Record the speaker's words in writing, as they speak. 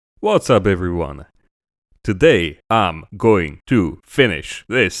What's up everyone? Today I'm going to finish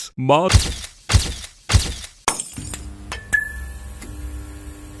this mod.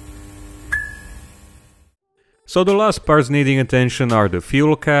 So the last parts needing attention are the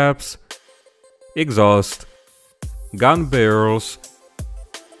fuel caps, exhaust, gun barrels,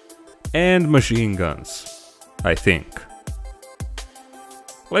 and machine guns, I think.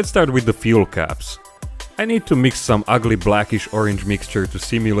 Let's start with the fuel caps. I need to mix some ugly blackish orange mixture to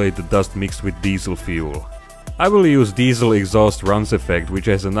simulate the dust mixed with diesel fuel. I will use diesel exhaust runs effect, which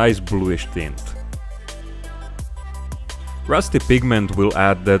has a nice bluish tint. Rusty pigment will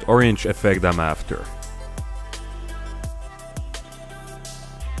add that orange effect I'm after.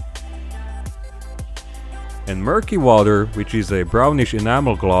 And murky water, which is a brownish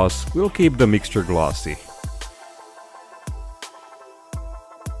enamel gloss, will keep the mixture glossy.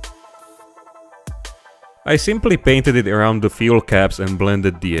 I simply painted it around the fuel caps and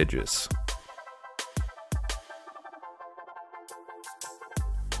blended the edges.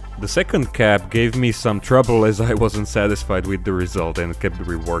 The second cap gave me some trouble as I wasn't satisfied with the result and kept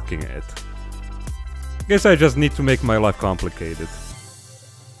reworking it. Guess I just need to make my life complicated.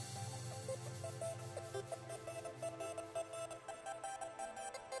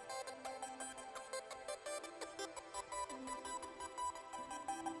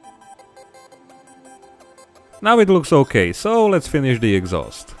 Now it looks okay, so let's finish the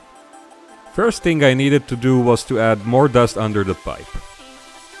exhaust. First thing I needed to do was to add more dust under the pipe.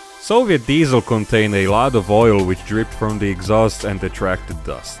 Soviet diesel contained a lot of oil which dripped from the exhaust and attracted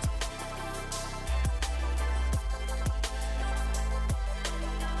dust.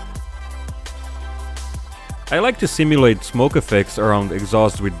 I like to simulate smoke effects around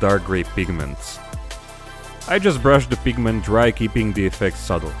exhaust with dark grey pigments. I just brush the pigment dry, keeping the effect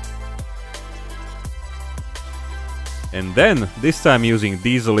subtle. And then, this time using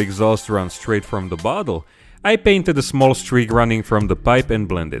diesel exhaust run straight from the bottle, I painted a small streak running from the pipe and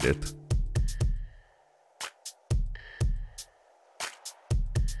blended it.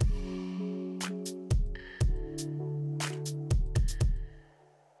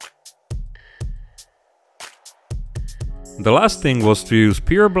 The last thing was to use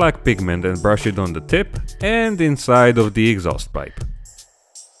pure black pigment and brush it on the tip and inside of the exhaust pipe.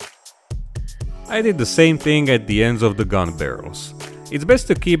 I did the same thing at the ends of the gun barrels. It's best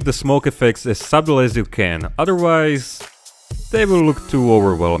to keep the smoke effects as subtle as you can, otherwise they will look too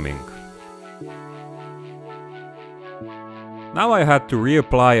overwhelming. Now I had to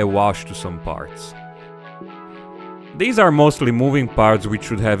reapply a wash to some parts. These are mostly moving parts which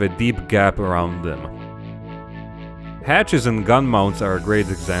should have a deep gap around them. Hatches and gun mounts are a great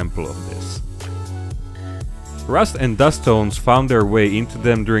example of this. Rust and dust tones found their way into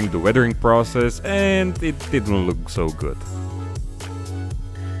them during the weathering process and it didn't look so good.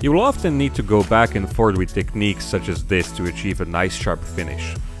 You will often need to go back and forth with techniques such as this to achieve a nice sharp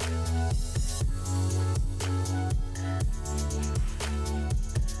finish.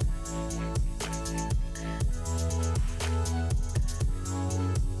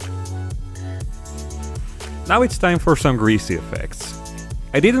 Now it's time for some greasy effects.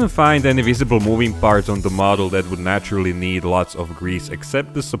 I didn't find any visible moving parts on the model that would naturally need lots of grease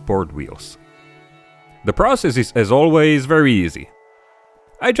except the support wheels. The process is, as always, very easy.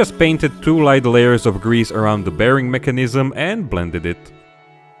 I just painted 2 light layers of grease around the bearing mechanism and blended it.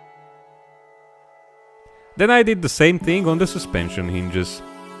 Then I did the same thing on the suspension hinges.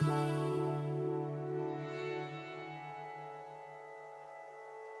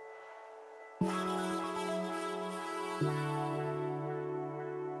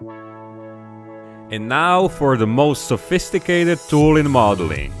 And now for the most sophisticated tool in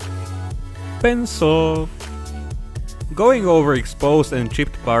modeling. Pencil. Going over exposed and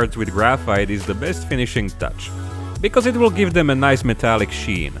chipped parts with graphite is the best finishing touch, because it will give them a nice metallic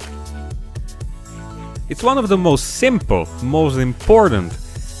sheen. It's one of the most simple, most important,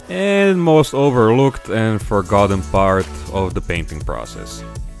 and most overlooked and forgotten part of the painting process.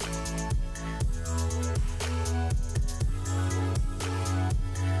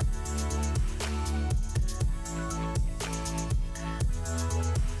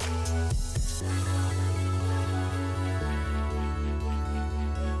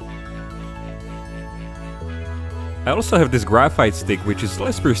 I also have this graphite stick which is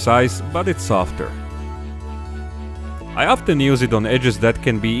less precise, but it's softer. I often use it on edges that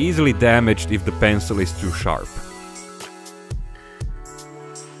can be easily damaged if the pencil is too sharp.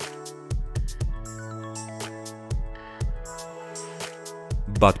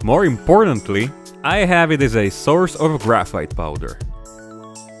 But more importantly, I have it as a source of graphite powder.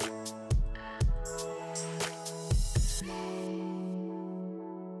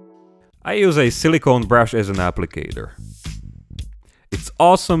 I use a silicone brush as an applicator. It's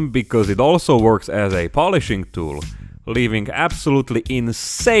awesome because it also works as a polishing tool, leaving absolutely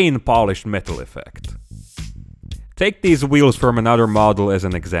insane polished metal effect. Take these wheels from another model as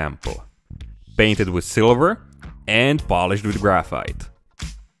an example. Painted with silver and polished with graphite.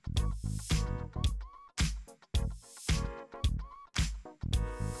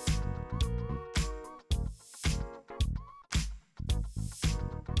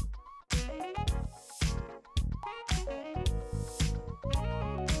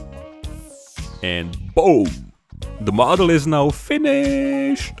 And boom! The model is now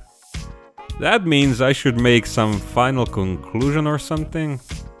finished! That means I should make some final conclusion or something?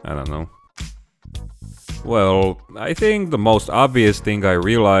 I don't know. Well, I think the most obvious thing I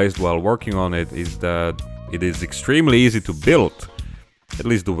realized while working on it is that it is extremely easy to build. At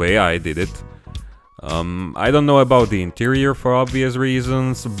least the way I did it. I don't know about the interior for obvious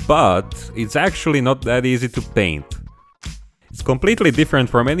reasons, but it's actually not that easy to paint. It's completely different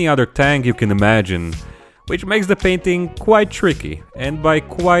from any other tank you can imagine, which makes the painting quite tricky, and by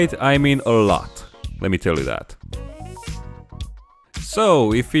quite I mean a lot, let me tell you that.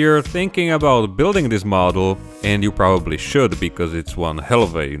 So, if you're thinking about building this model, and you probably should because it's one hell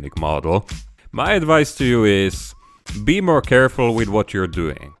of a unique model, my advice to you is be more careful with what you're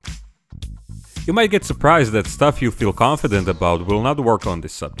doing. You might get surprised that stuff you feel confident about will not work on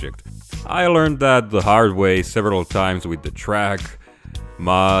this subject. I learned that the hard way several times with the track,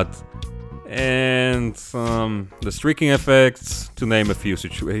 mud, and the streaking effects, to name a few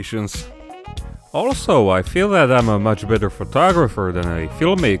situations. Also, I feel that I'm a much better photographer than a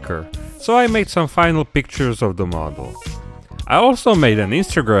filmmaker, so I made some final pictures of the model. I also made an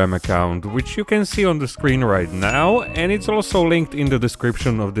Instagram account, which you can see on the screen right now, and it's also linked in the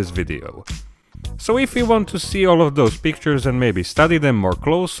description of this video. So if you want to see all of those pictures and maybe study them more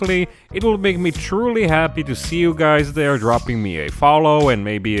closely, it will make me truly happy to see you guys there dropping me a follow and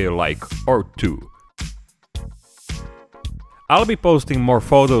maybe a like or two. I'll be posting more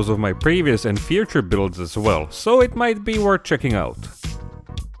photos of my previous and future builds as well, so it might be worth checking out.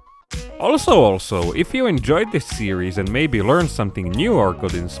 Also, if you enjoyed this series and maybe learned something new or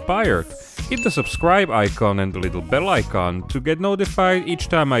got inspired, hit the subscribe icon and the little bell icon to get notified each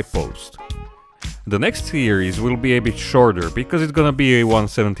time I post. The next series will be a bit shorter because it's gonna be a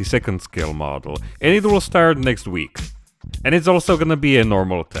 1/72nd scale model, and it will start next week. And it's also gonna be a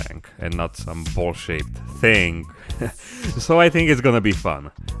normal tank, and not some ball-shaped thing. So I think it's gonna be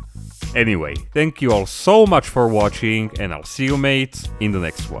fun. Anyway, thank you all so much for watching, and I'll see you mates in the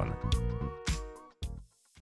next one.